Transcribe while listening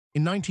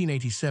In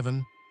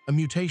 1987, a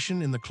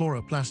mutation in the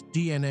chloroplast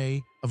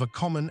DNA of a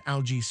common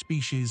algae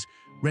species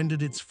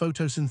rendered its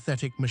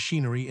photosynthetic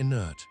machinery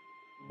inert.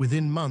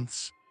 Within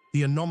months,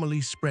 the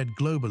anomaly spread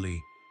globally,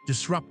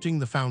 disrupting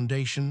the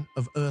foundation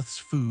of Earth's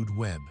food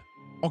web.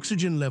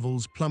 Oxygen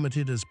levels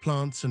plummeted as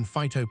plants and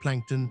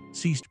phytoplankton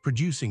ceased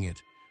producing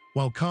it,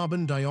 while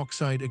carbon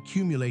dioxide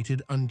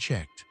accumulated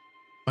unchecked.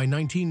 By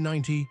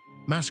 1990,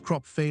 mass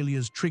crop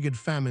failures triggered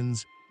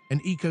famines,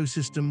 and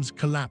ecosystems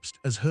collapsed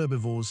as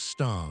herbivores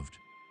starved.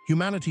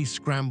 Humanity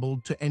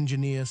scrambled to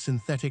engineer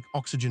synthetic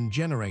oxygen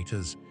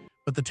generators,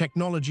 but the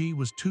technology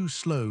was too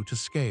slow to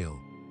scale.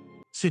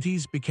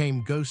 Cities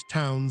became ghost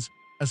towns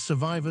as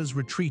survivors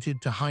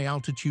retreated to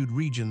high-altitude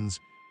regions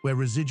where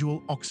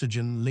residual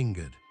oxygen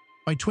lingered.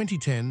 By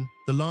 2010,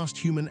 the last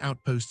human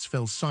outposts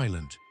fell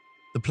silent.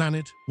 The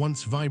planet,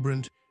 once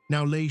vibrant,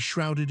 now lay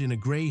shrouded in a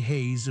gray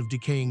haze of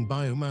decaying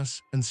biomass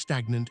and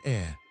stagnant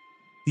air.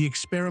 The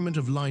experiment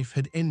of life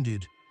had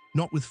ended,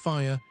 not with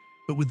fire,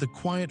 but with the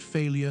quiet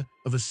failure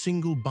of a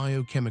single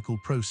biochemical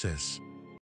process.